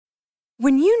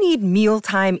When you need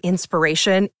mealtime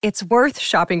inspiration, it's worth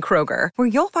shopping Kroger, where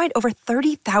you'll find over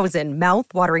 30,000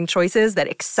 mouth-watering choices that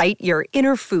excite your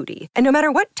inner foodie. And no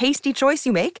matter what tasty choice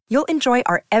you make, you'll enjoy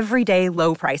our everyday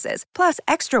low prices, plus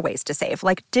extra ways to save,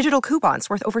 like digital coupons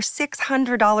worth over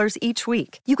 $600 each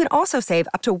week. You can also save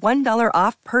up to $1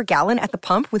 off per gallon at the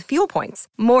pump with fuel points.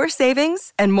 More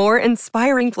savings and more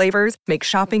inspiring flavors make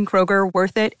shopping Kroger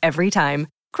worth it every time.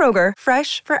 Kroger,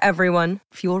 fresh for everyone.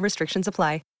 Fuel restrictions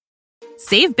apply.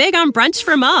 Save big on brunch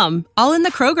for mom, all in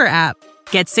the Kroger app.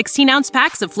 Get 16-ounce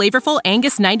packs of flavorful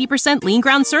Angus 90% lean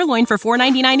ground sirloin for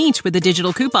 $4.99 each with a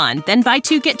digital coupon. Then buy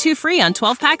 2, get 2 free on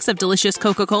 12 packs of delicious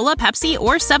Coca-Cola, Pepsi,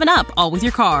 or 7-Up, all with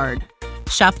your card.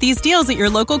 Shop these deals at your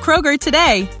local Kroger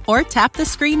today, or tap the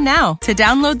screen now to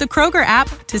download the Kroger app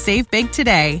to save big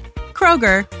today.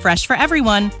 Kroger, fresh for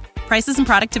everyone. Prices and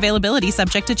product availability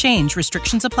subject to change.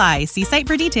 Restrictions apply. See site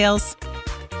for details.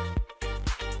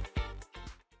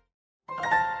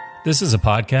 This is a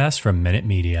podcast from Minute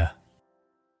Media.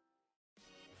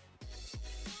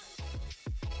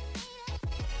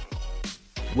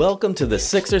 Welcome to the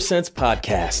Sixer Sense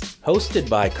podcast, hosted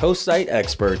by co-site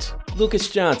experts Lucas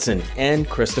Johnson and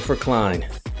Christopher Klein.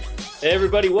 Hey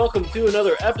everybody, welcome to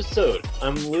another episode.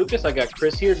 I'm Lucas. I got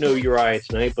Chris here. No Uriah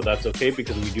tonight, but that's okay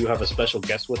because we do have a special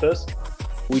guest with us.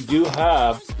 We do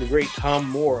have the great Tom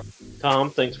Moore.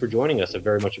 Tom, thanks for joining us. I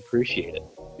very much appreciate it.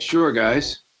 Sure,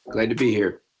 guys. Glad to be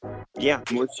here. Yeah,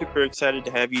 we're super excited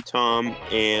to have you, Tom,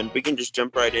 and we can just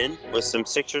jump right in with some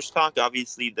Sixers talk.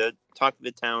 Obviously, the talk of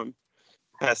the town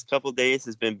past couple days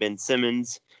has been Ben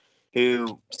Simmons,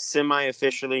 who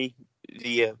semi-officially,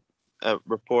 via a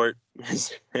report,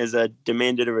 has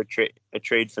demanded a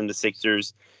trade from the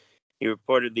Sixers. He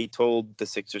reportedly told the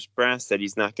Sixers brass that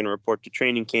he's not going to report to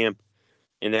training camp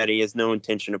and that he has no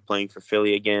intention of playing for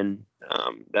Philly again.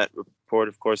 That report,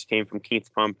 of course, came from Keith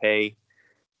Pompey.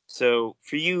 So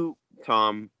for you,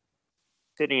 Tom,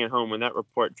 sitting at home when that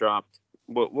report dropped,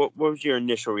 what was your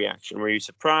initial reaction? Were you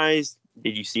surprised?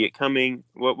 Did you see it coming?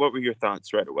 What were your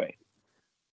thoughts right away?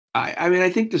 I mean, I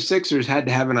think the Sixers had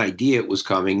to have an idea it was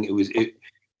coming.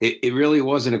 It really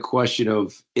wasn't a question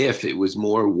of if, it was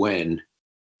more when.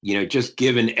 You know, just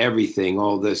given everything,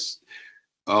 all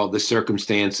the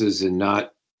circumstances, and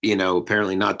not,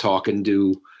 apparently not talking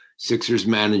to Sixers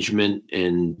management,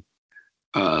 and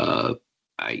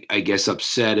I guess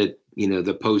upset at,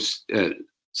 the post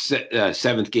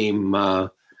seventh game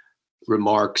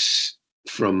remarks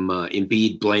from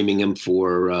Embiid, blaming him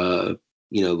for,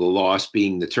 the loss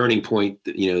being the turning point,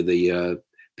 the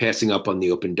passing up on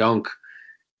the open dunk.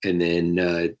 And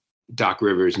then Doc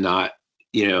Rivers not,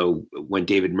 when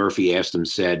David Murphy asked him,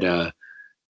 said, I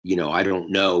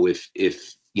don't know if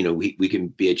we can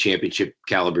be a championship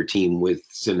caliber team with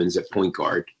Simmons at point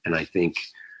guard. And I think,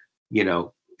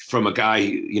 from a guy,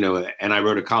 and I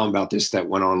wrote a column about this that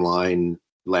went online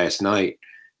last night,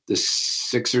 the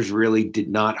Sixers really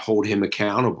did not hold him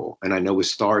accountable. And I know with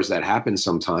stars that happens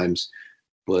sometimes,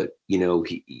 but,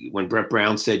 when Brett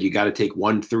Brown said you got to take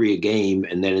 1-3 a game,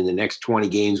 and then in the next 20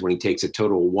 games when he takes a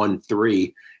total of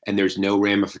 1-3 and there's no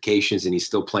ramifications and he's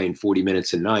still playing 40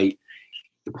 minutes a night,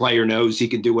 the player knows he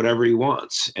can do whatever he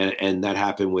wants. And that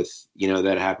happened with,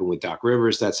 Doc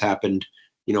Rivers. That's happened,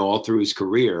 all through his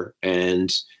career. And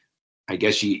I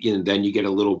guess then you get a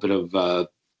little bit of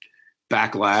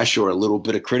backlash or a little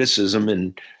bit of criticism,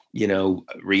 and,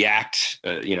 react,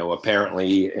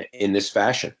 apparently in this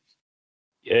fashion.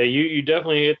 Yeah, you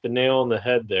definitely hit the nail on the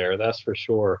head there. That's for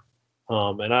sure.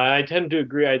 And I tend to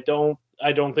agree. I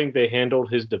don't think they handled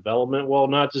his development well,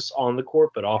 not just on the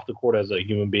court, but off the court as a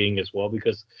human being as well.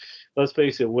 Because let's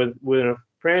face it, when a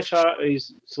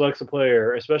franchise selects a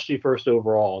player, especially first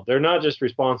overall, they're not just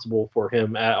responsible for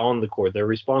him on the court. They're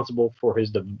responsible for his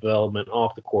development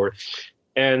off the court.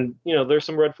 And, there's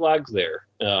some red flags there,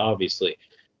 obviously.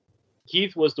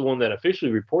 Keith was the one that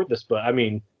officially reported this, but I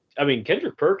mean,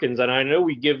 Kendrick Perkins, and I know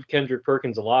we give Kendrick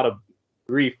Perkins a lot of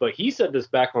grief, but he said this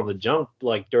back on the jump,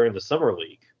 like during the summer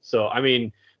league. So,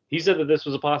 he said that this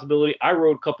was a possibility. I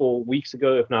wrote a couple weeks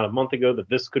ago, if not a month ago, that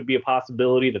this could be a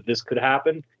possibility, that this could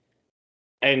happen.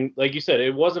 And like you said,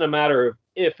 it wasn't a matter of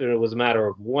if, and it was a matter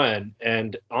of when.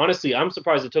 And honestly, I'm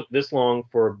surprised it took this long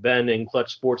for Ben and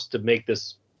Clutch Sports to make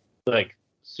this like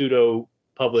pseudo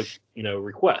public,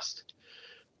 request.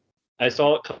 I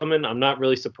saw it coming. I'm not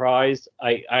really surprised.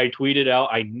 I tweeted out,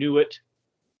 I knew it.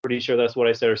 Pretty sure that's what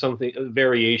I said, or something, a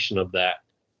variation of that.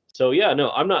 So yeah, no,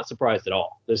 I'm not surprised at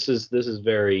all. This is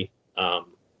very,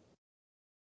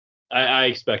 I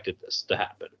expected this to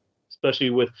happen,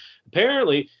 especially with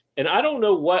apparently, and I don't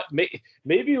know what,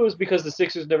 maybe it was because the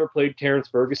Sixers never played Terrence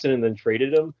Ferguson and then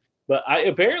traded him, but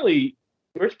apparently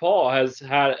Rich Paul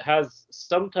has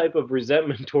some type of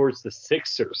resentment towards the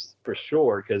Sixers for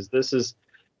sure, because this is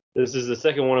the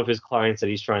second one of his clients that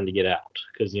he's trying to get out,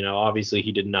 because obviously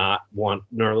he did not want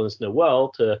Nerlens Noel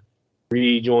to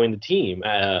rejoin the team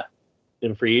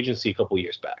in free agency a couple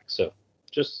years back. So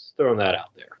just throwing that out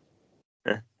there.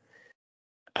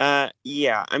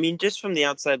 Yeah, I mean, just from the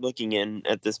outside looking in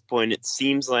at this point, it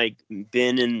seems like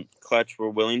Ben and Clutch were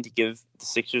willing to give the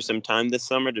Sixers some time this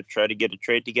summer to try to get a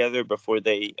trade together before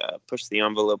they push the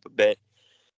envelope a bit.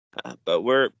 But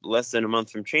we're less than a month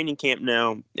from training camp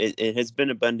now. It has been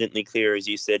abundantly clear, as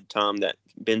you said, Tom, that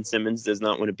Ben Simmons does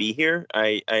not want to be here.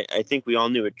 I think we all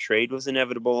knew a trade was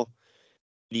inevitable.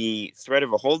 The threat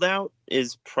of a holdout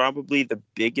is probably the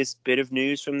biggest bit of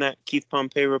news from that Keith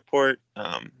Pompey report.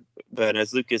 But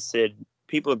as Lucas said,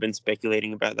 people have been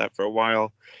speculating about that for a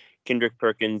while. Kendrick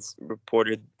Perkins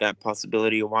reported that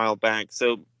possibility a while back.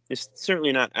 So it's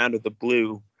certainly not out of the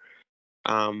blue.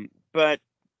 But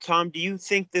Tom, do you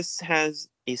think this has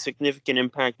a significant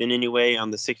impact in any way on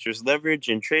the Sixers' leverage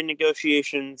and trade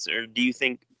negotiations? Or do you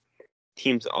think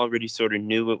teams already sort of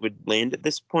knew it would land at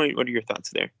this point? What are your thoughts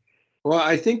there? Well,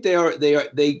 I think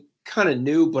they kind of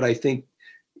knew, but I think,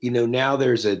 now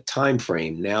there's a time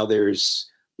frame. Now there's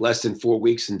less than 4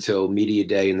 weeks until media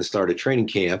day and the start of training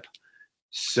camp.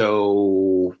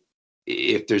 So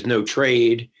if there's no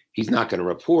trade, he's not going to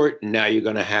report. And now you're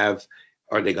going to have,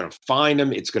 are they going to fine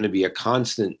him? It's going to be a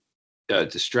constant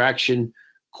distraction.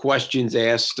 Questions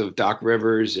asked of Doc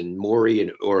Rivers and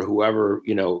Morey or whoever,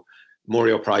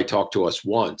 Morey will probably talk to us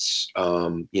once,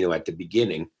 at the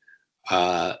beginning.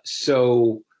 I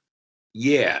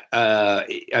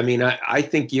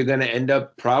think you're going to end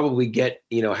up probably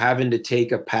having to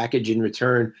take a package in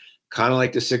return, kind of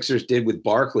like the Sixers did with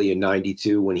Barkley in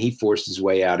 '92 when he forced his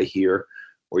way out of here,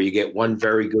 where you get one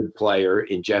very good player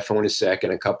in Jeff Hornacek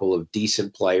and a couple of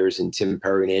decent players in Tim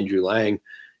Perry and Andrew Lang.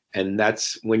 And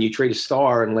that's when you trade a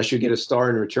star, unless you get a star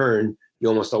in return, you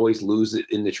almost always lose it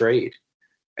in the trade.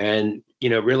 And,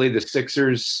 really the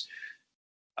Sixers,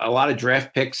 a lot of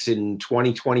draft picks in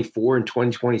 2024 and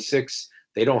 2026,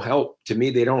 they don't help. To me,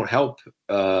 they don't help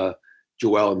Joel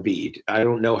Embiid. I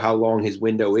don't know how long his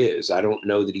window is. I don't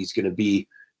know that he's going to be,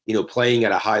 playing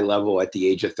at a high level at the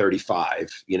age of 35,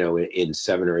 in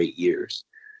 7 or 8 years.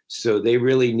 So they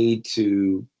really need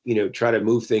to, try to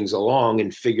move things along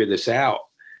and figure this out.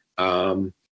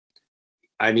 I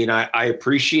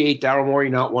appreciate Daryl Morey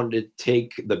not wanting to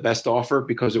take the best offer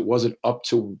because it wasn't up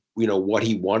to, what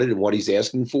he wanted and what he's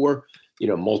asking for,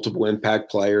 multiple impact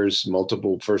players,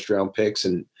 multiple first round picks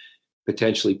and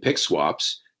potentially pick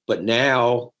swaps. But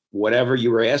now whatever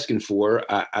you were asking for,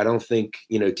 I don't think,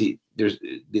 there's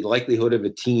the likelihood of a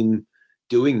team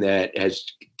doing that has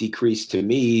decreased to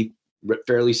me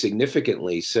fairly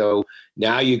significantly. So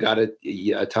now you got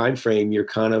a time frame, you're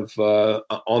kind of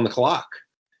on the clock.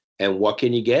 And what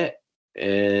can you get?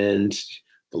 And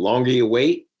the longer you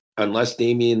wait, unless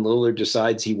Damian Lillard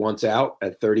decides he wants out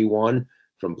at 31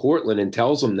 from Portland and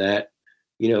tells them that,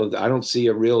 I don't see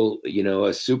a real,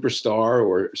 a superstar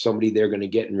or somebody they're going to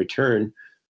get in return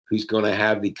who's going to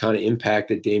have the kind of impact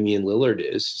that Damian Lillard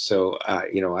is. So, I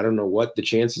don't know what the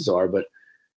chances are, but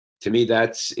to me,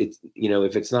 that's it.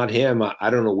 If it's not him, I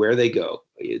don't know where they go.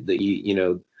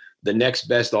 The next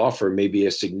best offer may be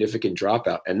a significant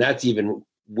dropout. And that's even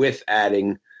with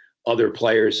adding other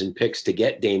players and picks to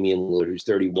get Damian Lillard, who's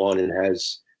 31 and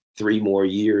has 3 more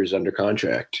years under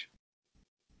contract.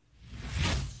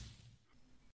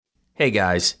 Hey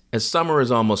guys, as summer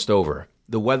is almost over,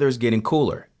 the weather's getting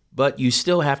cooler, but you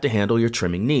still have to handle your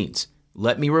trimming needs.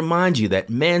 Let me remind you that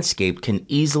Manscaped can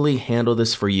easily handle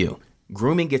this for you.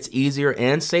 Grooming gets easier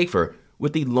and safer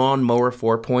with the Lawn Mower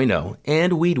 4.0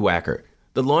 and Weed Whacker.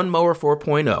 The Lawn Mower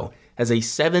 4.0 has a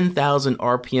 7,000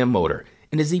 RPM motor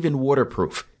and is even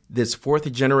waterproof. This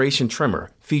 4th-generation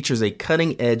trimmer features a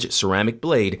cutting-edge ceramic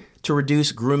blade to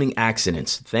reduce grooming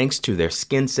accidents thanks to their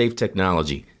skin-safe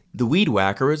technology. The Weed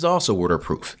Whacker is also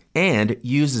waterproof and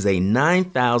uses a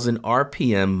 9,000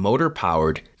 RPM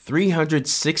motor-powered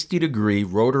 360-degree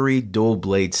rotary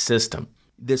dual-blade system.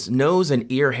 This nose and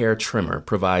ear hair trimmer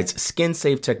provides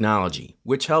skin-safe technology,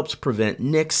 which helps prevent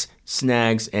nicks,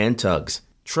 snags, and tugs.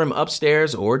 Trim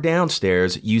upstairs or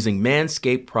downstairs using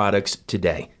Manscaped products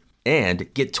today.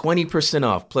 And get 20%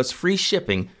 off plus free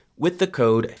shipping with the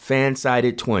code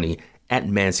FANSIDED20 at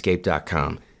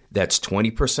manscaped.com. That's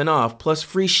 20% off plus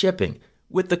free shipping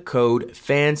with the code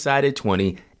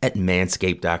FANSIDED20 at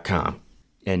manscaped.com.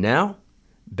 And now,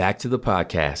 back to the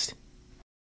podcast.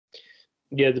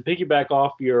 Yeah, to piggyback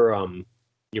off your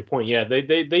point, yeah, they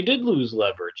did lose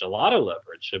leverage, a lot of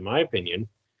leverage, in my opinion,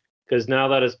 because now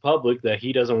that it's public that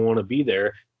he doesn't want to be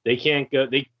there, They can't go.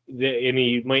 And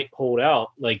he might hold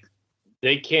out. Like,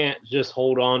 they can't just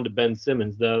hold on to Ben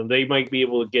Simmons. Though they might be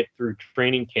able to get through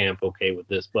training camp okay with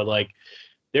this, but like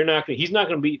they're not. He's not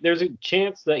going to be. There's a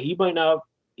chance that he might not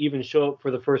even show up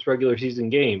for the first regular season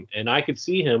game, and I could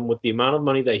see him with the amount of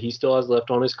money that he still has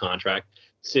left on his contract,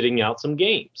 sitting out some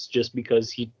games just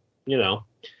because he,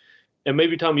 And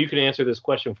maybe Tom, you can answer this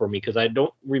question for me because I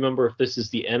don't remember if this is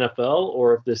the NFL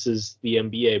or if this is the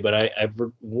NBA. But I've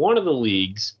one of the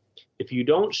leagues. If you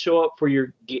don't show up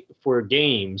for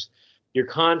games, your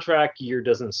contract year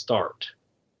doesn't start.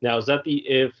 Now,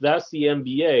 if that's the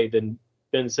NBA, then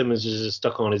Ben Simmons is just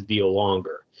stuck on his deal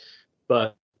longer.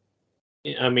 But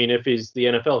I mean, if he's the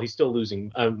NFL, he's still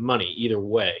losing money either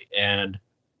way. And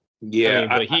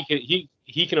but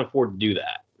he can afford to do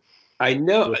that. I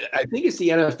know. I think it's the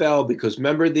NFL because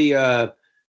remember the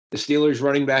Steelers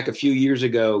running back a few years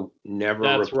ago never.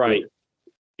 That's right.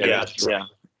 That's right.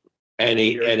 And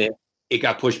it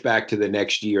got pushed back to the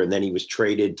next year, and then he was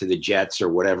traded to the Jets or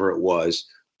whatever it was.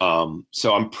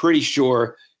 So I'm pretty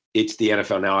sure it's the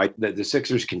NFL now. The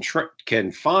Sixers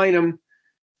can fine him.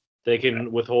 They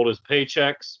can withhold his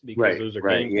paychecks because those are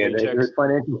game paychecks. There's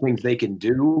financial things they can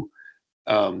do.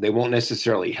 They won't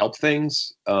necessarily help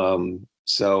things.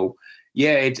 So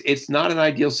yeah, it's not an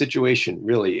ideal situation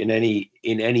really in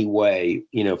any way,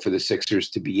 for the Sixers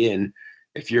to be in.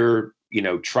 If you're,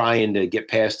 trying to get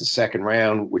past the second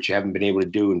round, which you haven't been able to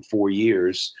do in 4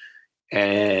 years,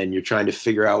 and you're trying to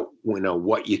figure out,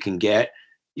 what you can get.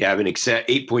 You have an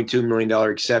 $8.2 million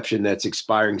exception that's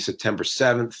expiring September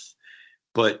 7th.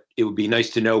 But it would be nice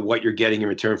to know what you're getting in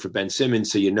return for Ben Simmons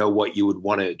so you know what you would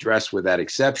want to address with that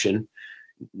exception.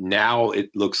 Now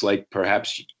it looks like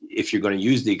perhaps if you're going to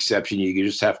use the exception, you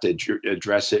just have to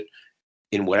address it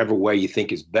in whatever way you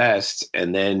think is best,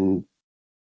 and then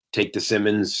take the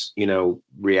Simmons,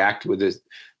 react with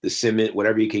the Simmons,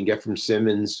 whatever you can get from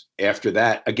Simmons after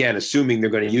that. Again, assuming they're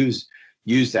going to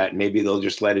use that, maybe they'll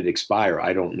just let it expire.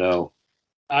 I don't know.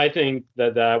 I think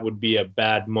that would be a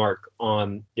bad mark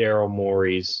on Daryl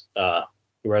Morey's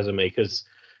resume because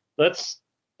let's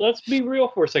be real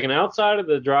for a second. Outside of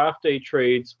the draft day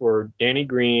trades for Danny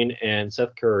Green and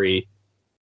Seth Curry,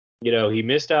 he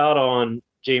missed out on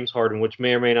James Harden, which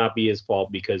may or may not be his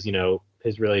fault because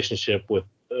his relationship with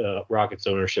Rockets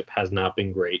ownership has not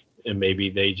been great, and maybe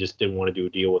they just didn't want to do a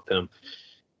deal with him.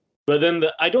 But then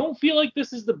I don't feel like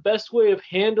this is the best way of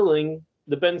handling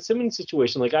the Ben Simmons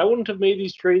situation. Like, I wouldn't have made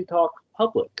these trade talk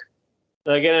public.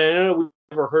 Like, and I know we've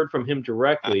never heard from him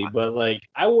directly, but like,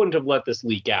 I wouldn't have let this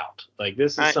leak out. Like,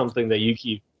 this is something that you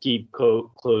keep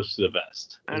close to the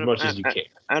vest as much as you can.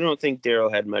 I don't think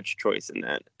Daryl had much choice in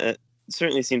that. It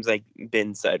certainly seems like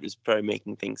Ben's side was probably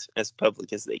making things as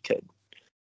public as they could.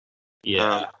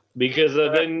 Yeah, because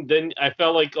then I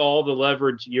felt like all the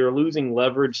leverage, you're losing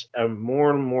leverage and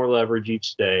more leverage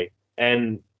each day.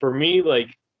 And for me,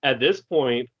 like, at this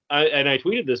point, I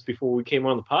tweeted this before we came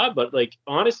on the pod, but like,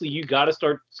 honestly, you got to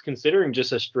start considering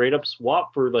just a straight up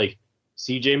swap for like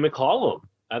CJ McCollum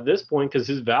at this point, because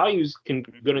his value's going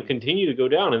to continue to go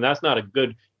down. And that's not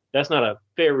a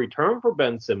fair return for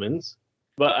Ben Simmons.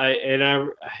 But I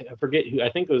forget who,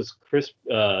 I think it was Chris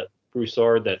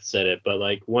Broussard that said it, but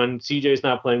like, when CJ's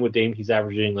not playing with Dame, he's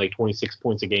averaging like 26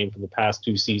 points a game for the past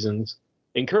 2 seasons.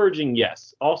 Encouraging,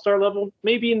 yes. All-star level,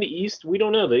 maybe in the East. We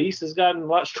don't know. The East has gotten a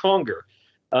lot stronger.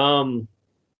 But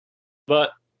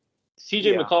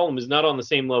CJ McCollum is not on the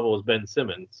same level as Ben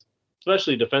Simmons,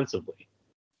 especially defensively.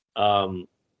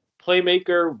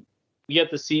 Playmaker, we have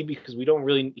to see because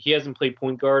he hasn't played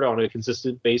point guard on a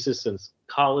consistent basis since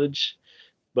college.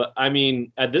 But, I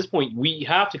mean, at this point, we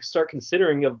have to start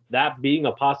considering of that being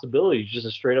a possibility, just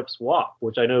a straight-up swap,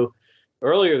 which I know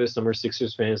earlier this summer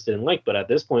Sixers fans didn't like. But at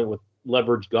this point, with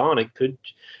leverage gone,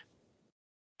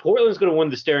 Portland's going to win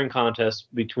the staring contest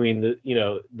between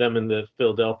them and the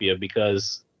Philadelphia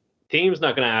because Dame's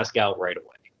not going to ask out right away.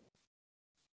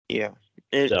 Yeah.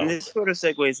 And this sort of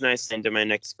segues nicely into my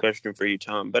next question for you,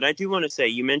 Tom. But I do want to say,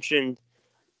 you mentioned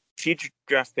future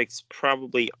draft picks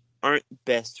probably aren't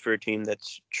best for a team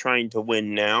that's trying to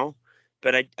win now.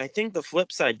 But I think the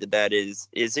flip side to that is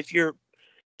if you're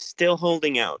still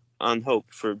holding out on hope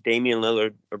for Damian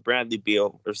Lillard or Bradley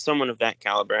Beal or someone of that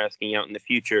caliber asking out in the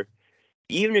future,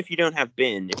 even if you don't have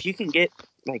Ben, if you can get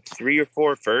like 3 or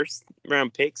 4 first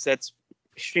round picks, that's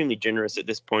extremely generous at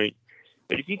this point.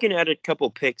 But if you can add a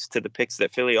couple picks to the picks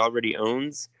that Philly already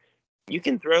owns, you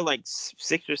can throw like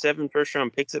 6 or 7 first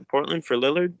round picks at Portland for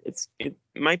Lillard. It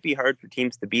might be hard for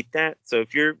teams to beat that. So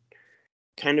if you're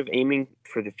kind of aiming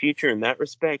for the future in that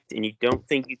respect, and you don't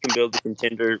think you can build a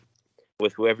contender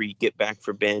with whoever you get back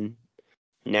for Ben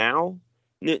now,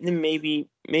 then maybe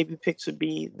picks would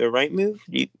be the right move.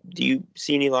 Do you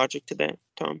see any logic to that,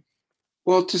 Tom?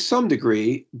 Well, to some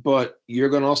degree, but you're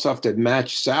going to also have to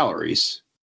match salaries,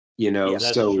 Yeah,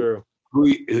 that's so true.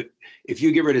 if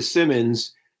you get rid of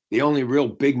Simmons, the only real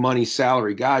big money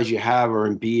salary guys you have are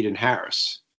Embiid and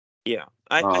Harris. Yeah,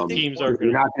 I think Teams you're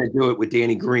not going to do it with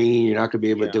Danny Green. You're not going to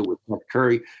be able to do it with Steph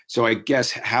Curry. So I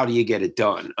guess how do you get it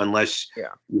done? Unless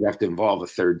you have to involve a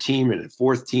third team and a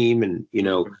fourth team, and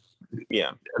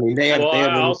yeah. I mean, they have.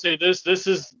 I'll say this. This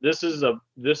is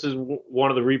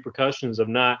one of the repercussions of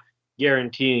not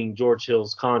guaranteeing George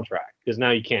Hill's contract, because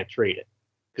now you can't trade it,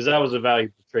 because that was a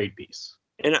valuable trade piece.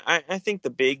 And I think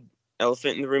the big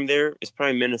elephant in the room there is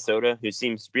probably Minnesota, who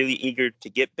seems really eager to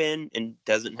get Ben and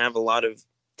doesn't have a lot of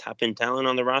top-end talent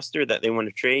on the roster that they want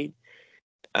to trade.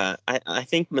 I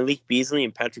think Malik Beasley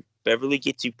and Patrick Beverley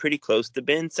gets you pretty close to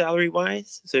Ben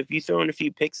salary-wise. So if you throw in a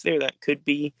few picks there, that could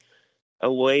be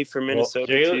a way for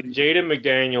Minnesota Jaden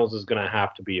McDaniels is going to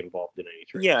have to be involved in any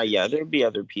trade. Yeah, there'll be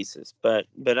other pieces, but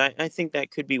I think that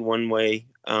could be one way.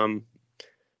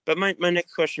 But my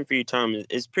next question for you, Tom,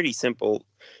 is pretty simple.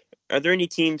 Are there any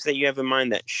teams that you have in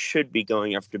mind that should be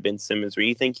going after Ben Simmons, where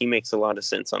you think he makes a lot of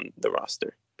sense on the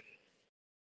roster?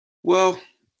 Well,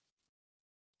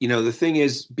 the thing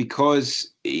is,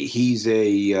 because he's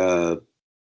a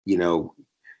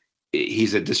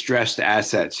he's a distressed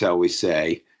asset, shall we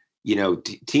say.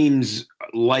 Teams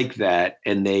like that,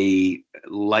 and they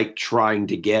like trying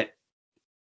to get,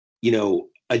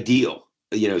 a deal,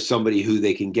 somebody who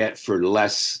they can get for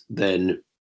less than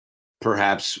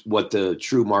perhaps what the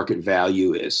true market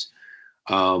value is.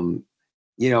 I'm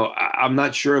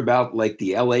not sure about like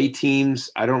the LA teams.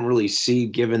 I don't really see,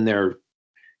 given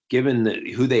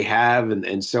who they have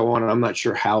and so on. I'm not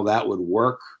sure how that would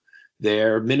work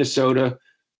there. Minnesota,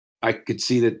 I could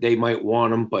see that they might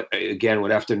want them, but again,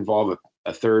 would have to involve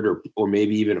a third or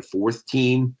maybe even a fourth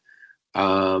team. There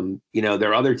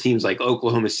are other teams like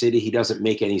Oklahoma City. He doesn't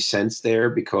make any sense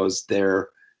there because they're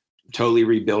totally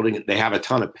rebuilding. They have a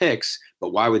ton of picks,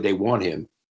 but why would they want him?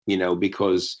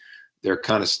 Because they're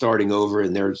kind of starting over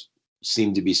and they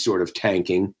seem to be sort of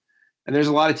tanking. And there's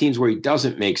a lot of teams where he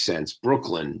doesn't make sense.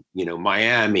 Brooklyn,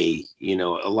 Miami, a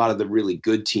lot of the really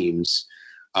good teams.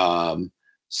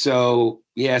 So,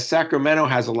 yeah, Sacramento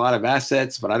has a lot of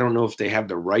assets, but I don't know if they have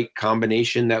the right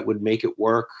combination that would make it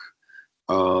work.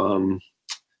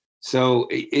 So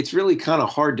it's really kind of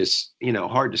hard to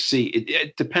see.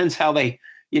 It depends how they,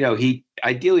 he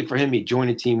ideally for him, he join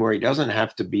a team where he doesn't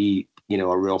have to be,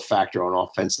 a real factor on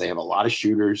offense. They have a lot of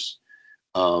shooters.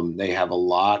 They have a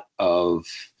lot of,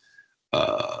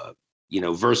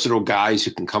 versatile guys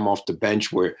who can come off the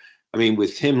bench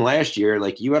with him last year,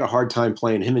 like you had a hard time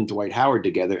playing him and Dwight Howard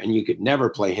together, and you could never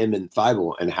play him and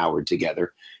Thibault and Howard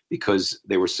together because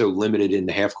they were so limited in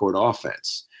the half court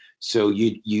offense. So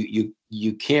you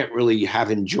can't really have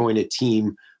him join a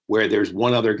team where there's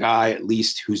one other guy at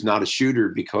least who's not a shooter,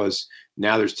 because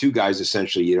now there's two guys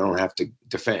essentially you don't have to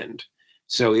defend.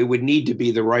 So it would need to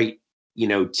be the right,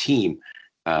 team.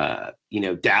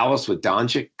 Dallas with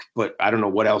Doncic, but I don't know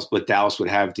what Dallas would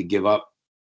have to give up,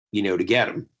 to get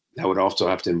him. That would also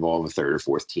have to involve a third or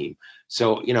fourth team.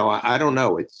 So, I don't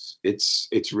know.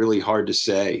 It's really hard to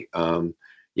say.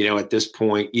 At this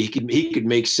point, he could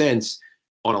make sense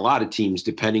on a lot of teams,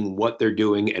 depending what they're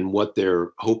doing and what they're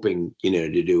hoping,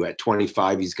 to do. At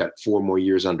 25, he's got 4 more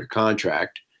years under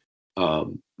contract.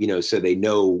 So they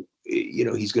know,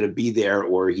 he's going to be there,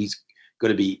 or he's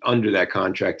going to be under that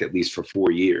contract at least for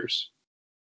 4 years.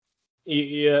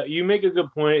 Yeah, you make a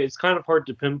good point. It's kind of hard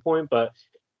to pinpoint, but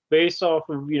based off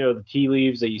of, the tea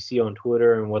leaves that you see on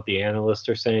Twitter and what the analysts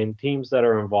are saying, teams that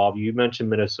are involved, you mentioned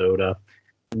Minnesota,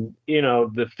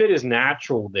 the fit is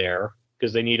natural there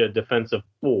because they need a defensive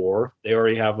 4. They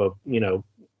already have a,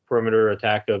 perimeter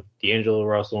attack of D'Angelo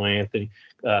Russell, Anthony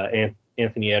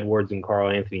Edwards, and Karl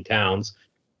Anthony Towns.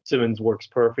 Simmons works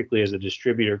perfectly as a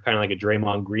distributor, kind of like a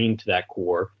Draymond Green to that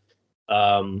core.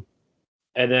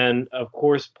 And then, of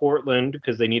course, Portland,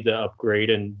 because they need to upgrade,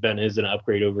 and Ben is an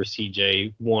upgrade over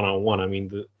CJ one-on-one. I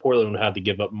mean, Portland would have to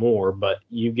give up more, but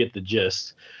you get the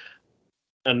gist.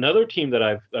 Another team that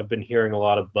I've been hearing a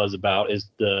lot of buzz about is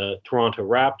the Toronto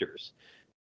Raptors.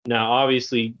 Now,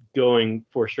 obviously, going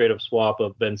for a straight-up swap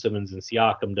of Ben Simmons and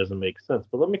Siakam doesn't make sense,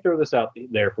 but let me throw this out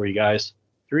there for you guys.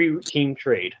 3-team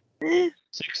trade.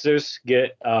 Sixers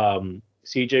get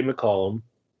CJ McCollum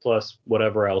plus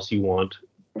whatever else you want.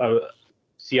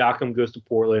 Siakam goes to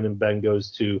Portland and Ben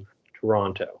goes to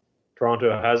Toronto.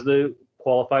 Toronto has the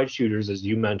qualified shooters, as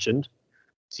you mentioned.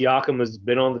 Siakam has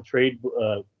been on the trade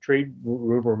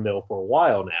rumor mill for a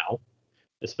while now,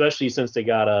 especially since they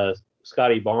got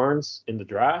Scotty Barnes in the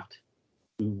draft.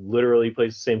 who literally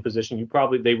plays the same position.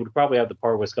 They would probably have to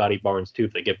part with Scotty Barnes too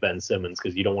if they get Ben Simmons,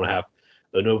 because you don't want to have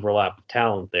an overlap of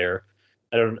talent there.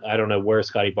 I don't know where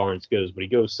Scotty Barnes goes, but he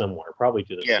goes somewhere, probably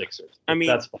to the Sixers. I mean,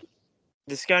 that's fine.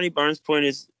 The Scotty Barnes point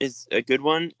is a good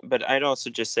one, but I'd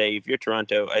also just say if you're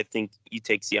Toronto, I think you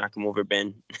take Siakam over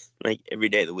Ben like every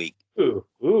day of the week. Ooh.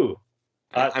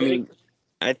 I mean,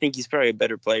 I think he's probably a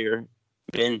better player.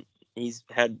 Ben, he's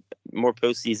had more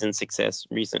postseason success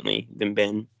recently than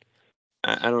Ben.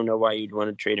 I don't know why you'd want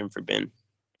to trade him for Ben.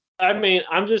 I mean,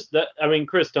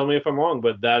 Chris, tell me if I'm wrong,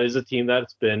 but that is a team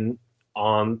that's been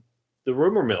on the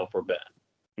rumor mill for Ben.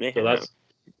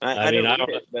 I don't know,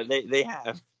 but they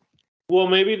have. Well,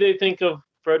 maybe they think of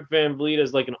Fred VanVleet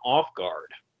as like an off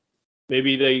guard.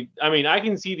 Maybe I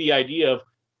can see the idea of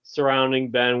surrounding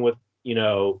Ben with,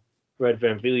 Fred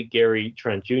VanVleet, Gary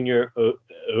Trent Jr.,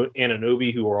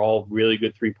 Anunoby, who are all really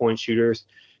good 3-point shooters,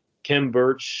 Kim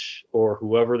Birch, or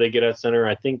whoever they get at center.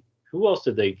 I think, who else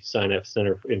did they sign at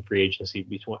center in free agency?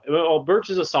 Birch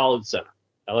is a solid center.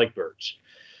 I like Birch.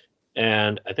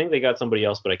 And I think they got somebody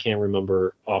else, but I can't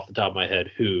remember off the top of my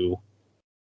head who.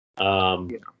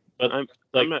 But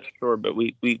I'm not sure, but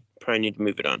we probably need to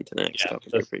move it on to the next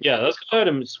topic. Let's go ahead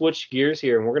and switch gears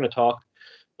here, and we're going to talk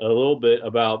a little bit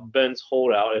about Ben's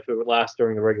holdout if it would last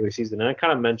during the regular season. And I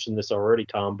kind of mentioned this already,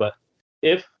 Tom, but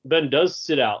if Ben does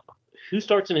sit out, who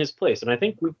starts in his place? And I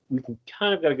think we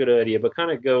kind of got a good idea, but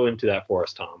kind of go into that for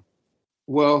us, Tom.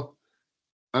 Well,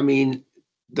 I mean,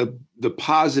 the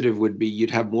positive would be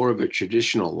you'd have more of a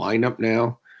traditional lineup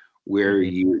now, where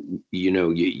you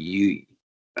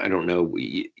I don't know.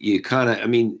 You kind of,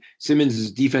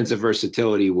 Simmons' defensive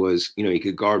versatility was, he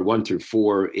could guard 1 through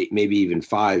 4, maybe even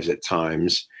 5s at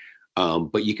times.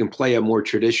 But you can play a more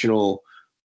traditional,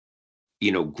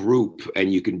 group,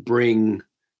 and you can bring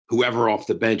whoever off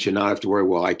the bench and not have to worry,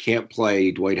 well, I can't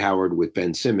play Dwight Howard with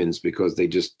Ben Simmons because they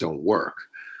just don't work.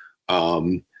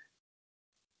 I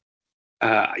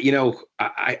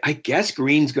guess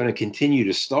Green's going to continue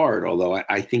to start, although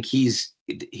I think he's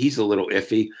a little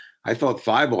iffy. I thought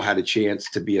Thibault had a chance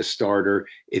to be a starter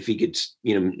if he could,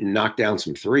 knock down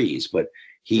some threes, but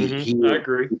I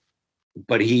agree.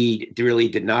 But he really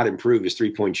did not improve his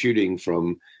 3-point shooting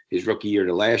from his rookie year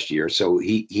to last year. So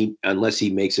he unless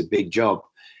he makes a big jump,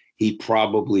 he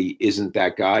probably isn't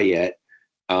that guy yet.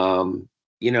 You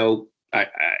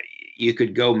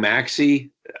could go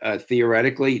Maxey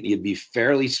theoretically. You'd be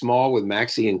fairly small with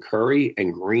Maxey and Curry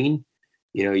and Green.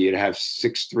 You'd have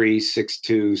 6'3",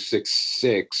 6'2",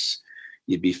 6'6".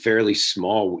 You'd be fairly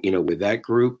small, with that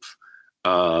group.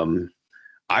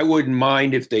 I wouldn't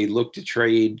mind if they look to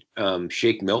trade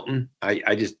Shake Milton.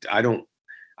 I just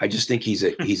think he's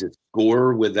a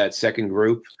scorer with that second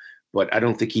group, but I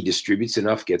don't think he distributes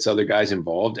enough, gets other guys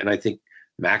involved. And I think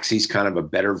Maxey's kind of a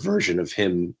better version of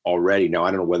him already. Now,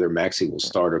 I don't know whether Maxey will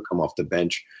start or come off the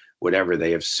bench, whatever.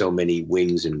 They have so many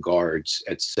wings and guards,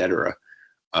 et cetera.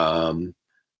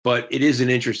 But it is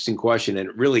an interesting question, and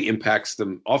it really impacts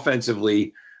them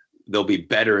offensively. They'll be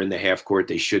better in the half court.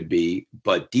 They should be,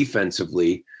 but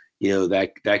defensively,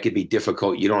 that could be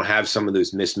difficult. You don't have some of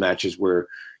those mismatches where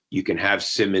you can have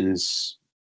Simmons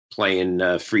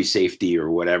playing free safety or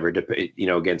whatever,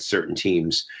 against certain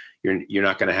teams. You're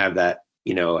not going to have that.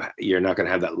 You're not going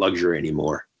to have that luxury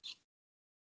anymore.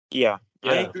 Yeah,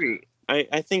 I agree.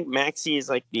 I think Maxey is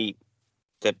like the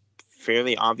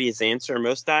fairly obvious answer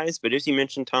most guys, but as you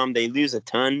mentioned, Tom, they lose a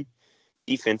ton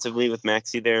defensively with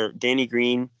Maxey there. Danny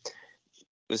Green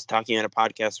was talking on a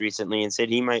podcast recently and said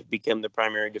he might become the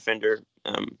primary defender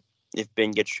if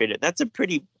Ben gets traded. That's a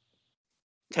pretty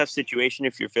tough situation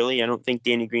if you're Philly. I don't think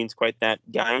Danny Green's quite that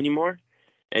guy anymore,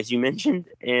 as you mentioned.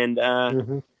 And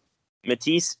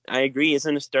Matisse, I agree,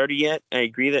 isn't a starter yet. I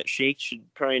agree that Shake should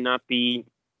probably not be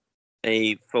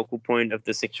a focal point of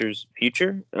the Sixers'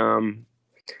 future.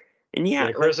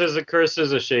 And Chris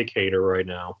is a Shake hater right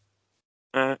now.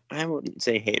 I wouldn't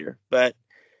say hater, but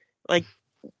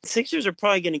Sixers are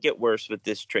probably going to get worse with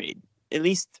this trade, at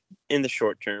least in the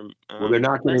short term. Well, they're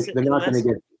not going to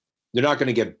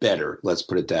get better. Let's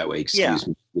put it that way. Excuse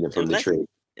me from the trade.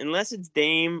 Unless it's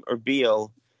Dame or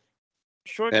Beal,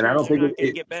 short term, and I don't think they're not going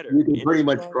to get better. You can pretty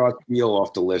much cross Beal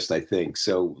off the list, I think.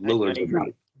 So Lillard's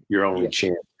your only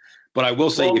chance. But I will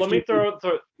say,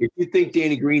 if you think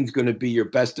Danny Green's going to be your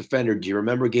best defender, do you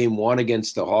remember Game 1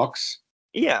 against the Hawks?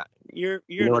 Yeah, you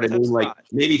know what I mean? Like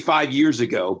maybe 5 years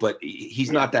ago, but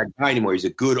he's not that guy anymore. He's a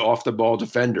good off-the-ball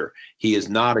defender. He is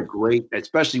not a great,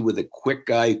 especially with a quick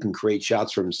guy who can create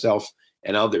shots for himself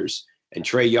and others. And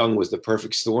Trae Young was the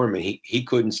perfect storm, and he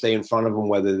couldn't stay in front of him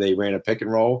whether they ran a pick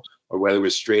and roll or whether it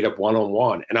was straight up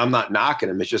one-on-one. And I'm not knocking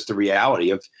him. It's just the reality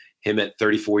of him at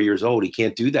 34 years old. He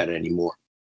can't do that anymore.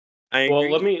 I Well,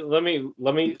 agree.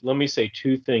 let me say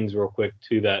two things real quick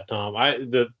to that, Tom.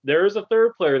 There is a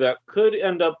third player that could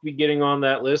end up be getting on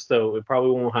that list, though it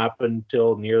probably won't happen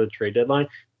until near the trade deadline.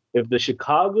 If the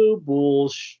Chicago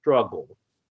Bulls struggle,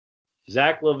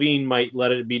 Zach LaVine might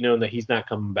let it be known that he's not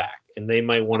coming back, and they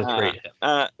might want to Uh, trade him.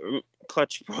 uh,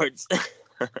 Clutch Sports.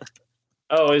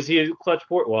 Oh, is he a clutch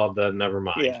port? Well, then never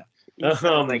mind. Yeah, he said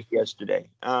it Um, like yesterday.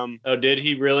 oh, did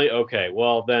he really? Okay,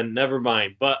 well then never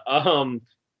mind. But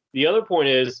the other point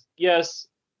is yes,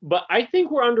 but I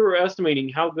think we're underestimating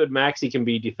how good Maxey can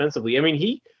be defensively. I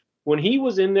mean, when he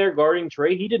was in there guarding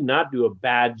Trey, he did not do a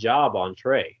bad job on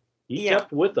Trey. He Yeah,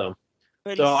 kept with him.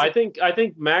 but So he's I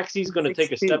think Maxey's going to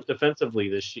take a 6'2". step defensively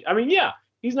this year. I mean, yeah,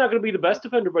 he's not going to be the best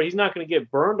defender, but he's not going to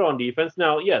get burned on defense.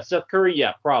 Now, yeah, Seth Curry,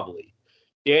 yeah, probably.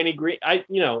 Danny Green,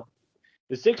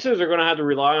 the Sixers are going to have to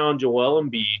rely on Joel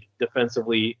Embiid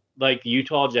defensively, like the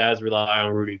Utah Jazz rely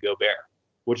on Rudy Gobert,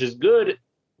 which is good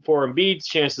for Embiid's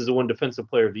chances to win Defensive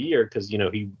Player of the Year because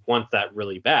he wants that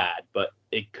really bad. But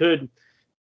it could.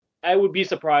 I would be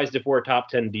surprised if we're a top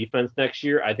 10 defense next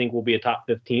year. I think we'll be a top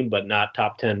 15, but not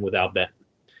top 10 without Ben.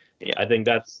 Yeah, I think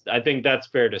that's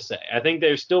fair to say. I think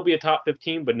there'll still be a top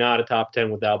 15, but not a top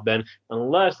 10 without Ben,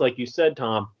 unless, like you said,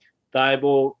 Tom,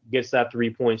 Thibault gets that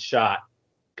 3-point shot,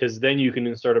 because then you can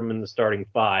insert him in the starting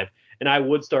five, and I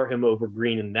would start him over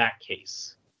Green in that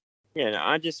case. yeah.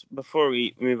 No, before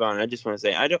we move on, I just want to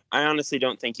say I honestly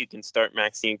don't think you can start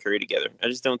Maxey and Curry together. I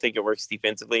just don't think it works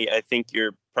defensively. I think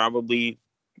you're probably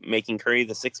making Curry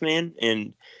the sixth man,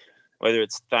 and whether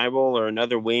it's Thibault or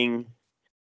another wing,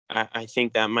 I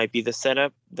think that might be the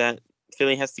setup that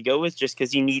Philly has to go with, just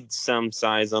because you need some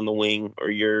size on the wing,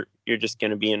 or you're just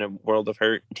going to be in a world of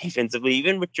hurt defensively.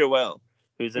 Even with Joel,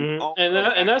 who's an Mm-hmm. all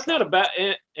And that's not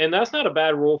a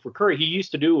bad role for Curry. He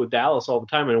used to do it with Dallas all the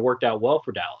time, and it worked out well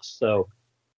for Dallas. So,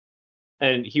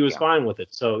 and he was fine with it.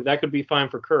 So that could be fine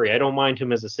for Curry. I don't mind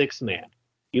him as a sixth man.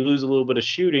 You lose a little bit of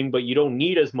shooting, but you don't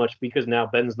need as much because now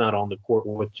Ben's not on the court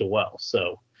with Joel.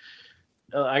 So,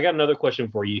 I got another question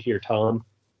for you here, Tom.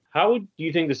 How do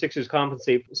you think the Sixers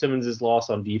compensate Simmons' loss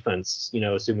on defense,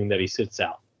 assuming that he sits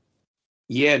out?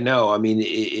 Yeah, no, I mean,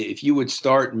 if you would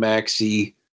start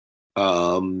Maxey,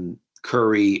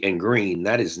 Curry, and Green,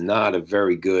 that is not a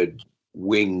very good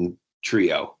wing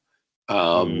trio.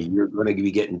 You're going to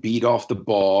be getting beat off the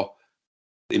ball.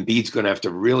 Embiid's going to have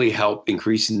to really help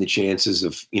increasing the chances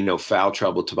of, foul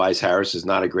trouble. Tobias Harris is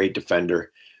not a great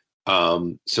defender.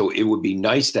 So it would be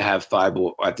nice to have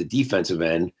Thibault at the defensive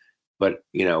end, but,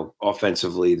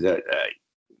 offensively, that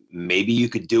maybe you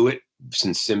could do it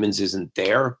since Simmons isn't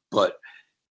there, but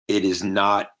it is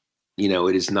not,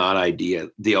 ideal.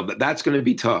 But that's going to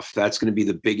be tough. That's going to be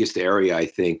the biggest area, I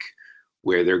think,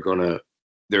 where they're going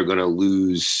to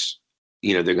lose,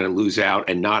 they're going to lose out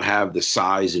and not have the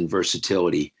size and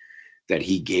versatility that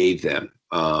he gave them.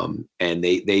 And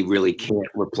they really can't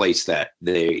replace that.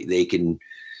 They can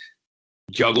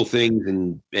juggle things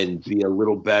and be a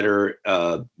little better,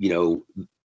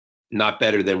 not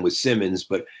better than with Simmons,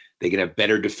 but they can have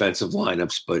better defensive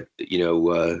lineups, but,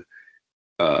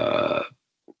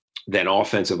 than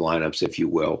offensive lineups, if you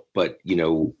will. But,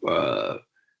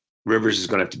 Rivers is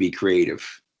going to have to be creative.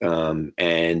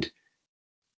 And,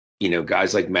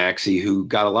 guys like Maxey, who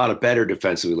got a lot of better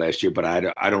defensively last year, but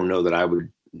I don't know that I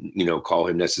would, call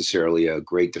him necessarily a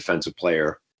great defensive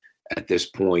player at this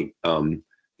point.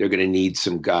 They're going to need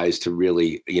some guys to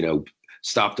really,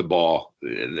 stop the ball.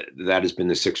 That has been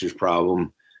the Sixers'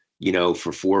 problem,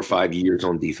 for 4 or 5 years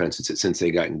on defense since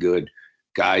they gotten good.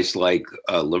 Guys like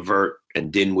Levert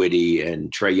and Dinwiddie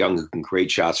and Trae Young, who can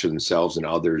create shots for themselves and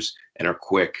others and are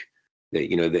quick. They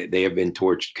have been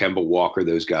torched. Kemba Walker,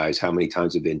 those guys, how many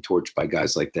times have been torched by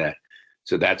guys like that?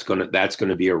 So that's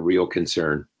gonna be a real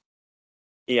concern.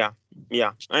 Yeah,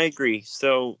 I agree.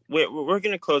 So we're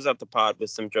going to close out the pod with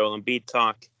some Joel Embiid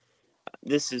talk.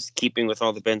 This is keeping with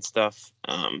all the Ben stuff.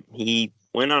 He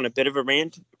went on a bit of a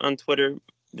rant on Twitter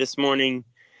this morning,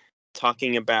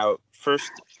 talking about, first,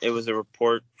 it was a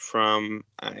report from,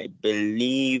 I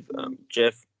believe,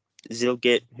 Jeff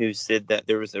Zilgit, who said that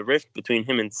there was a rift between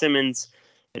him and Simmons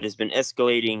that has been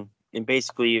escalating, and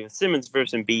basically Simmons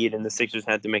versus Embiid, and the Sixers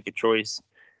had to make a choice,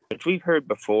 which we've heard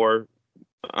before.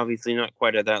 Obviously not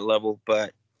quite at that level,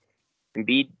 but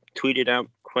Embiid tweeted out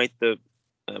quite the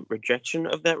rejection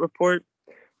of that report.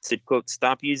 Said, quote,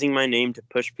 "Stop using my name to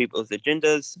push people's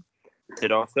agendas."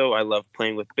 Said also, "I love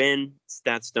playing with Ben.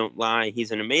 Stats don't lie.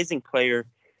 He's an amazing player,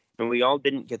 and we all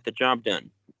didn't get the job done."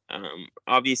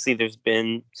 Obviously, there's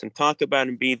been some talk about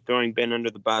Embiid throwing Ben under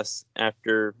the bus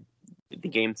after the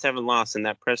Game 7 loss in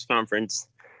that press conference.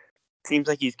 Seems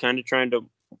like he's kind of trying to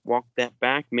walk that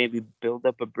back, maybe build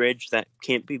up a bridge that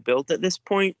can't be built at this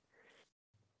point.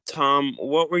 Tom,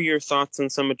 what were your thoughts on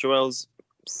some of Joel's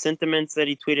sentiments that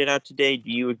he tweeted out today?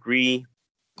 Do you agree?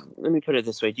 Let me put it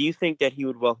this way. Do you think that he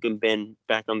would welcome Ben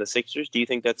back on the Sixers? Do you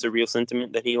think that's a real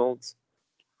sentiment that he holds?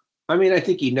 I mean, I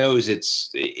think he knows it's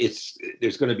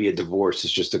there's going to be a divorce.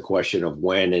 It's just a question of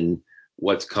when and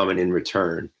what's coming in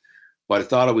return. But I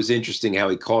thought it was interesting how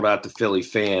he called out the Philly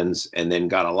fans and then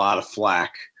got a lot of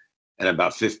flack. And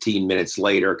about 15 minutes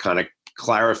later, kind of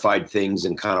clarified things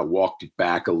and kind of walked it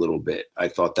back a little bit. I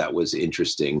thought that was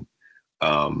interesting.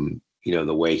 The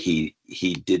way he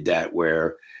did that,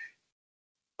 where,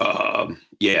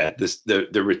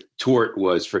 the retort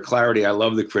was, for clarity, I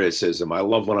love the criticism. I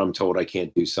love when I'm told I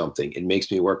can't do something. It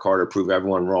makes me work harder, prove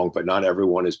everyone wrong, but not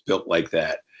everyone is built like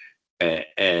that.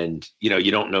 And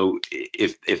you don't know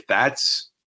if that's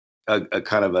a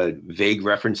kind of a vague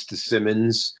reference to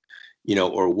Simmons,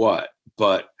 or what.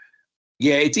 But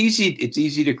yeah, it's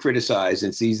easy to criticize.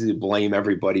 It's easy to blame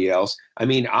everybody else. I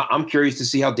mean, I'm curious to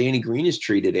see how Danny Green is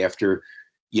treated after,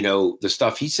 the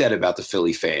stuff he said about the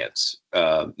Philly fans,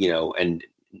 and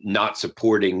not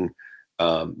supporting,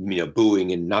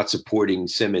 booing and not supporting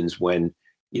Simmons when,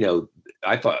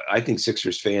 I think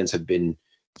Sixers fans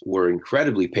were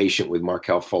incredibly patient with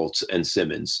Markelle Fultz and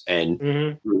Simmons,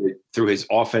 and through his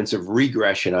offensive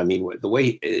regression. I mean, the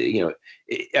way,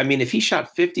 if he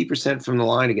shot 50% from the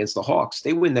line against the Hawks,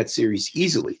 they win that series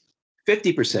easily.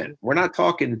 50%. We're not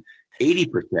talking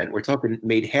 80%. We're talking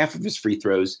made half of his free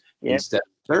throws instead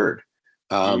of third.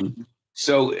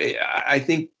 So I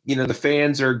think, the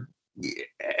fans are,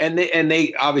 and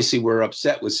they obviously were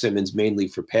upset with Simmons mainly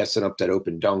for passing up that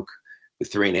open dunk with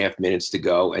 3.5 minutes to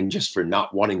go, and just for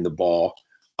not wanting the ball,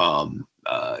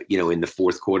 in the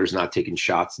fourth quarters, not taking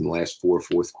shots in the last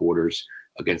fourth quarters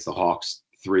against the Hawks,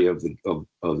 3 of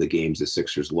the games the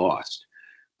Sixers lost.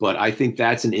 But I think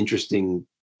that's an interesting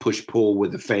push-pull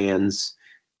with the fans,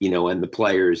 and the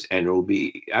players, and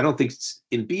I don't think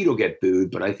Embiid will get booed,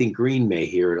 but I think Green may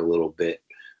hear it a little bit,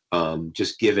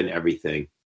 just given everything.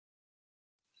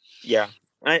 Yeah.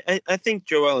 I think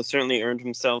Joel has certainly earned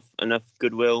himself enough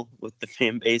goodwill with the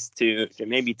fan base to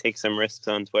maybe take some risks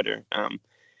on Twitter.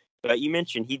 But you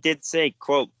mentioned he did say,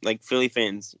 quote, like, Philly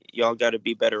fans, y'all got to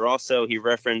be better. Also, he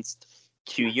referenced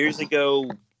 2 years ago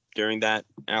during that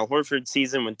Al Horford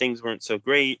season when things weren't so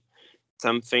great,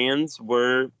 some fans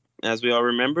were, as we all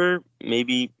remember,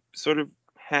 maybe sort of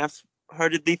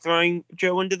half-heartedly throwing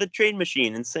Joe into the trade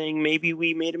machine and saying maybe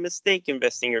we made a mistake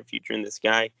investing our future in this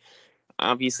guy.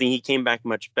 Obviously, he came back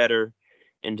much better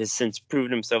and has since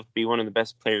proven himself to be one of the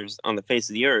best players on the face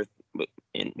of the earth.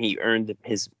 And he earned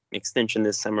his extension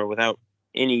this summer without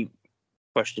any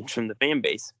questions from the fan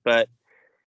base. But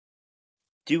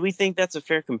do we think that's a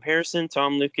fair comparison?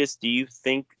 Tom, Lucas, do you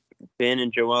think Ben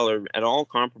and Joel are at all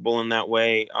comparable in that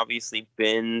way? Obviously,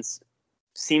 Ben's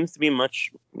seems to be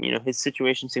much, his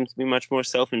situation seems to be much more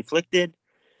self-inflicted.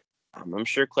 I'm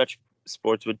sure Clutch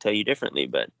Sports would tell you differently,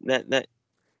 but that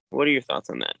what are your thoughts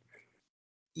on that?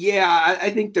 Yeah, I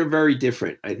think they're very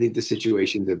different. I think the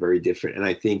situations are very different. And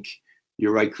I think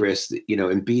you're right, Chris.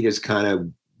 Embiid has kind of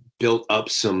built up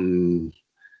some,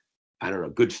 I don't know,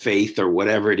 good faith or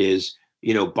whatever it is,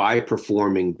 by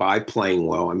performing, by playing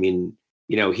well. I mean,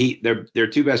 their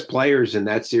 2 best players in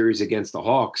that series against the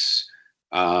Hawks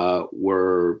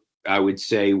were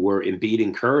Embiid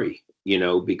and Curry,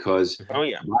 because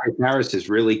Myers Harris has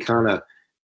really kind of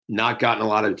not gotten a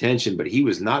lot of attention, but he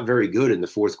was not very good in the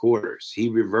fourth quarters. He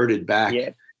reverted back.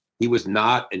 Yeah. He was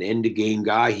not an end of game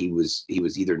guy. He was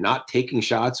either not taking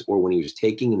shots, or when he was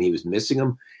taking them, he was missing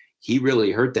them. He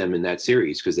really hurt them in that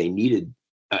series because they needed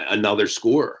another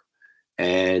scorer.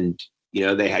 And,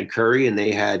 they had Curry and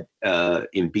they had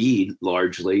Embiid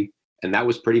largely, and that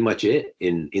was pretty much it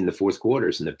in the fourth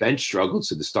quarters. And the bench struggled,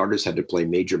 so the starters had to play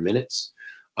major minutes.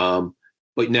 But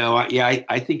no,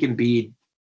 I think Embiid,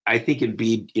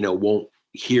 won't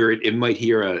hear it. It might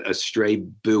hear a stray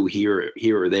boo here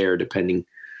or there, depending,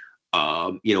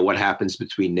 what happens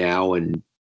between now and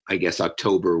I guess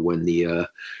October when the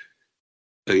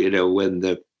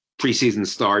preseason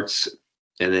starts,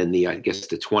 and then the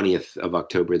 20th of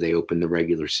October they open the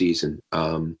regular season.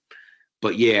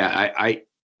 But yeah,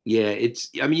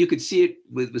 you could see it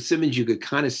with Simmons. You could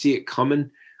kind of see it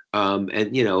coming.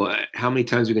 And how many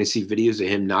times we're going to see videos of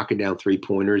him knocking down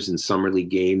 3-pointers in summer league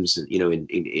games,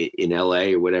 in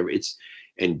LA or whatever,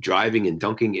 and driving and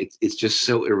dunking. It's just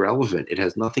so irrelevant. It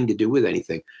has nothing to do with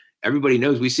anything. Everybody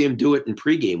knows we see him do it in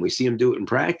pregame. We see him do it in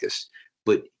practice,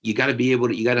 but you got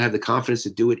to have the confidence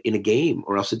to do it in a game,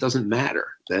 or else it doesn't matter.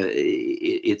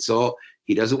 It's all,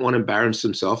 he doesn't want to embarrass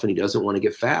himself and he doesn't want to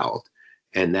get fouled.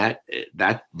 And that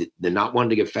the not wanting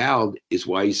to get fouled is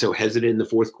why he's so hesitant in the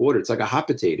fourth quarter. It's like a hot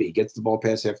potato. He gets the ball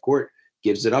past half court,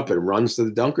 gives it up, and runs to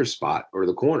the dunker spot or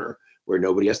the corner where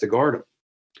nobody has to guard him.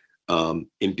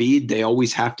 Embiid, they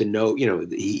always have to know,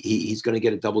 he's going to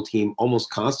get a double team almost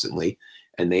constantly,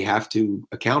 and they have to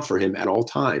account for him at all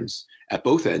times at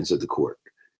both ends of the court.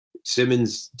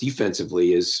 Simmons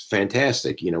defensively is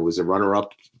fantastic, was a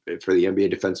runner-up for the NBA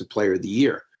Defensive Player of the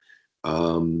Year.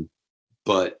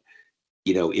 But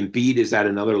Embiid is at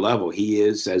another level. He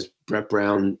is, as Brett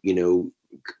Brown,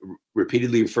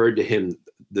 repeatedly referred to him,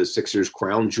 the Sixers'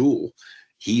 crown jewel.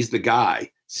 He's the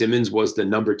guy. Simmons was the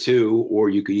number 2, or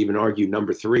you could even argue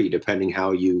number 3, depending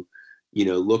how you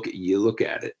look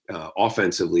at it.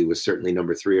 Offensively was certainly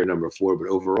number 3 or number 4, but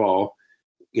overall,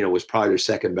 was probably their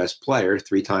second best player,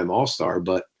 3-time All-Star.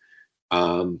 But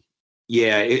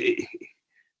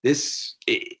this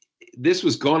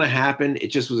was going to happen.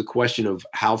 It just was a question of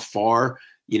how far,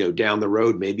 down the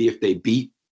road. Maybe if they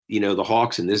beat, the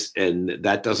Hawks and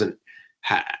that doesn't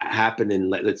happen,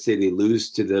 and let's say they lose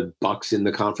to the Bucks in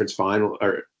the conference final,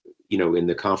 or in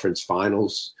the conference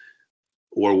finals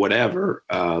or whatever,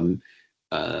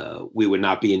 we would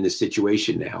not be in this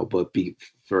situation now. But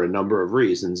for a number of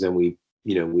reasons, and we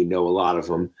know a lot of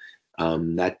them,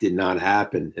 that did not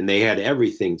happen. And they had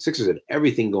everything. Sixers had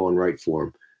everything going right for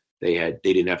them. They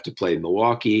didn't have to play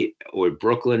Milwaukee or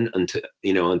Brooklyn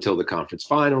until the conference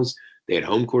finals. They had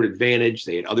home court advantage.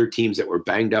 They had other teams that were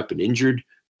banged up and injured.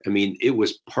 I mean, it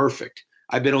was perfect.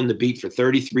 I've been on the beat for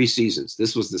 33 seasons.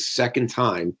 This was the second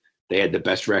time they had the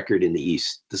best record in the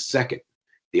East. The second.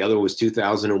 The other was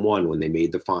 2001 when they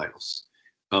made the finals.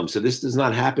 So this does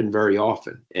not happen very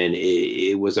often, and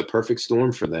it was a perfect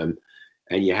storm for them.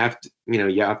 And you have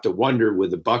to wonder, with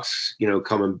the Bucks,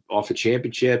 coming off a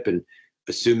championship, and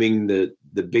assuming the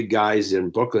big guys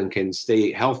in Brooklyn can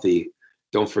stay healthy.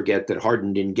 Don't forget that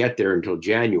Harden didn't get there until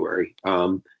January.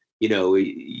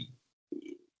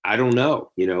 I don't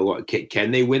know.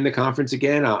 Can they win the conference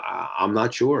again? I'm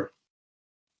not sure.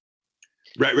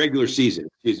 Regular season,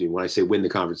 excuse me. When I say win the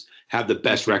conference, have the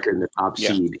best record in the top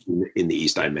seed in the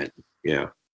East. I meant, yeah.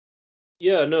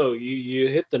 Yeah, no, you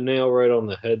hit the nail right on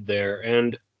the head there.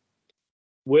 And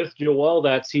with Joel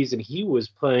that season, he was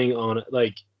playing on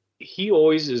he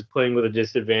always is playing with a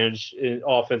disadvantage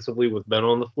offensively with Ben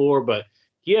on the floor, but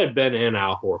he had Ben and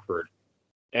Al Horford,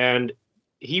 and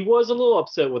he was a little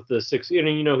upset with the Sixers.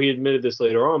 He admitted this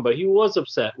later on, but he was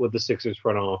upset with the Sixers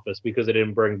front office because they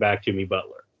didn't bring back Jimmy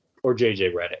Butler or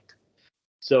JJ Redick.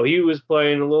 So he was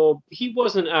playing he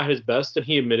wasn't at his best, and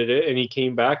he admitted it, and he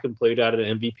came back and played at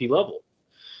an MVP level.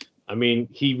 I mean,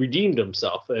 he redeemed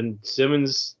himself, and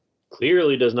Simmons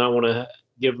clearly does not want to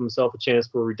give himself a chance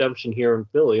for redemption here in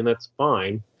Philly, and that's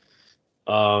fine.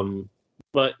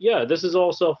 But yeah, this is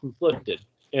all self-inflicted.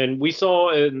 And we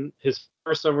saw in his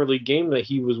first summer league game that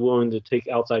he was willing to take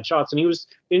outside shots, and he was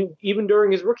even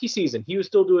during his rookie season, he was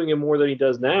still doing it more than he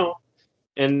does now.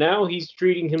 And now he's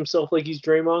treating himself like he's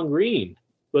Draymond Green.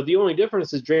 But the only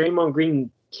difference is Draymond Green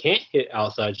can't hit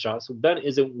outside shots, so Ben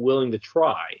isn't willing to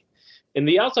try. And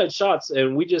the outside shots,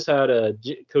 and we just had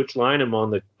Coach Lynham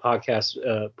on the podcast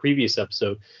previous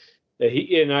episode,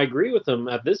 and I agree with him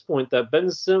at this point that Ben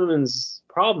Simmons'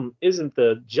 problem isn't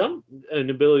the jump and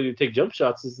ability to take jump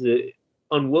shots, is the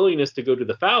unwillingness to go to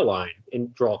the foul line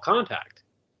and draw contact,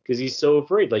 because he's so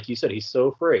afraid. Like you said, he's so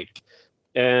afraid.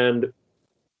 And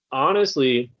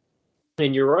honestly,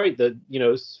 and you're right that,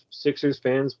 Sixers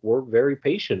fans were very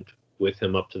patient with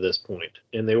him up to this point,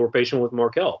 and they were patient with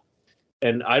Markelle.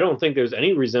 And I don't think there's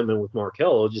any resentment with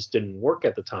Markelle. It just didn't work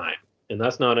at the time. And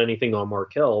that's not anything on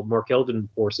Markelle. Markelle didn't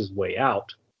force his way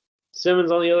out.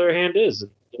 Simmons, on the other hand, is.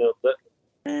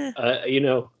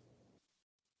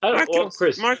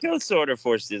 Chris. Markelle sort of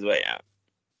forced his way out.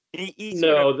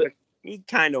 He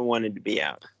kind of wanted to be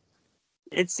out.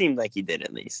 It seemed like he did,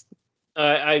 at least.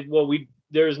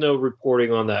 There's no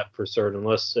reporting on that for certain,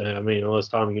 unless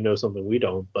Tom, something we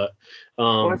don't. But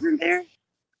wasn't there?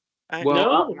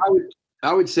 No.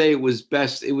 I would say it was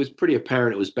best. It was pretty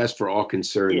apparent. It was best for all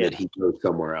concerned that he go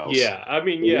somewhere else. Yeah,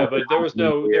 but there was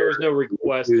no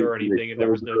request or anything, and there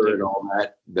was no and all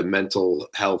that, the mental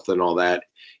health and all that.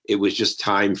 It was just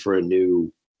time for a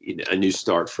new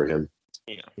start for him.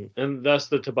 Yeah, and that's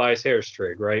the Tobias Harris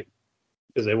trade, right?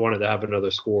 Because they wanted to have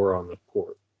another scorer on the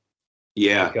court.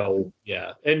 Yeah,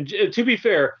 and to be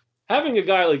fair, having a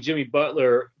guy like Jimmy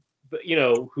Butler,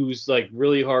 who's like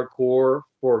really hardcore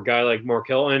for a guy like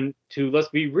Markelle, and let's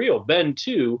be real, Ben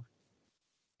too,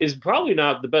 is probably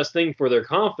not the best thing for their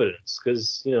confidence,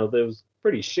 because that was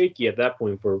pretty shaky at that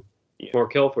point for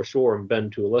Markelle for sure, and Ben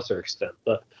to a lesser extent.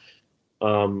 But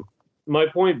my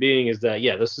point being is that,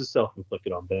 yeah, this is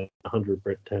self-inflicted on Ben,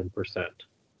 110%.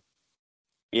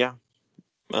 Yeah,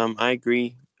 I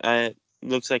agree.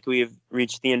 Looks like we have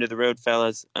reached the end of the road,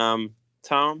 fellas.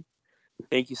 Tom,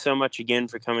 thank you so much again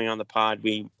for coming on the pod.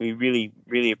 We really,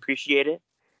 really appreciate it.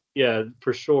 Yeah,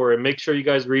 for sure. And make sure you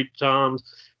guys read Tom's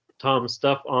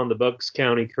stuff on the Bucks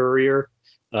County Courier.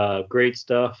 Great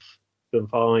stuff. Been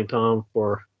following Tom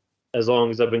for as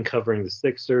long as I've been covering the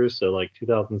Sixers, so like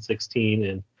 2016,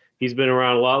 and he's been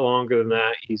around a lot longer than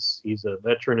that. He's a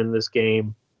veteran in this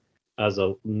game,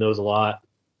 knows a lot.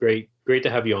 Great to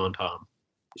have you on, Tom.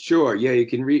 Sure. Yeah, you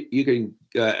can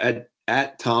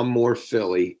at Tom Moore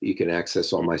Philly. You can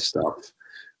access all my stuff,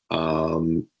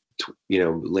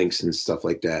 links and stuff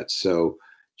like that. So,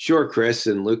 sure, Chris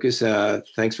and Lucas.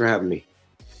 Thanks for having me.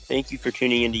 Thank you for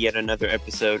tuning in to yet another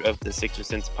episode of the Sixer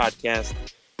Sense podcast.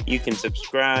 You can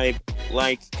subscribe,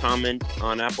 like, comment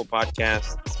on Apple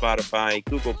Podcasts, Spotify,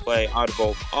 Google Play,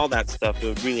 Audible, all that stuff. It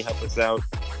would really help us out.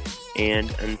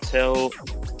 And until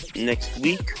next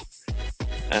week,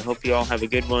 I hope you all have a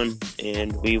good one,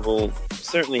 and we will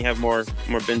certainly have more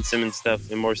Ben Simmons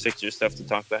stuff and more Sixers stuff to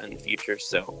talk about in the future.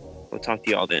 So we'll talk to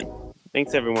you all then.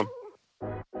 Thanks, everyone.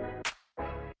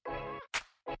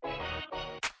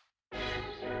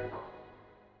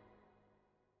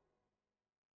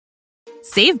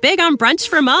 Save big on brunch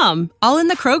for mom, all in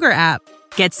the Kroger app.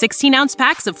 Get 16-ounce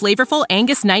packs of flavorful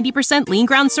Angus 90% lean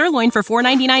ground sirloin for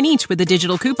 $4.99 each with a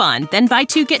digital coupon. Then buy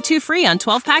 2, get 2 free on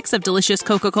 12 packs of delicious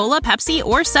Coca-Cola, Pepsi,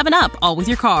 or 7-Up, all with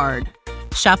your card.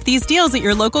 Shop these deals at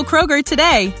your local Kroger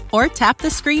today, or tap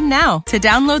the screen now to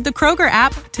download the Kroger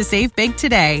app to save big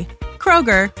today.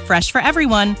 Kroger, fresh for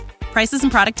everyone. Prices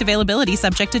and product availability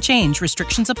subject to change.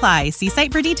 Restrictions apply. See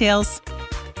site for details.